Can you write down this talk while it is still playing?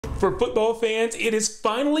For football fans, it is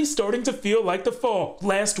finally starting to feel like the fall.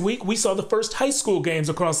 Last week, we saw the first high school games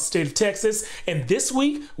across the state of Texas, and this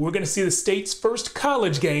week, we're going to see the state's first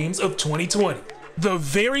college games of 2020. The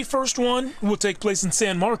very first one will take place in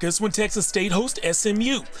San Marcos when Texas State hosts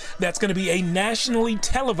SMU. That's going to be a nationally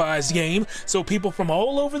televised game, so people from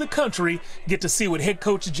all over the country get to see what head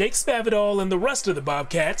coach Jake Spavital and the rest of the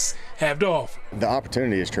Bobcats have to offer. The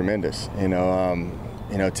opportunity is tremendous.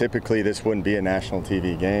 Typically this wouldn't be a national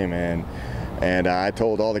TV game, and I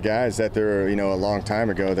told all the guys that there, a long time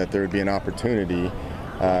ago, that there would be an opportunity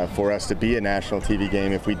for us to be a national TV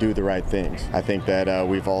game if we do the right things. I think that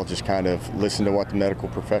we've all just kind of listened to what the medical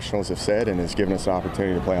professionals have said, and it's given us an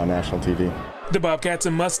opportunity to play on national TV. The Bobcats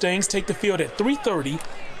and Mustangs take the field at 3:30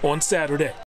 on Saturday.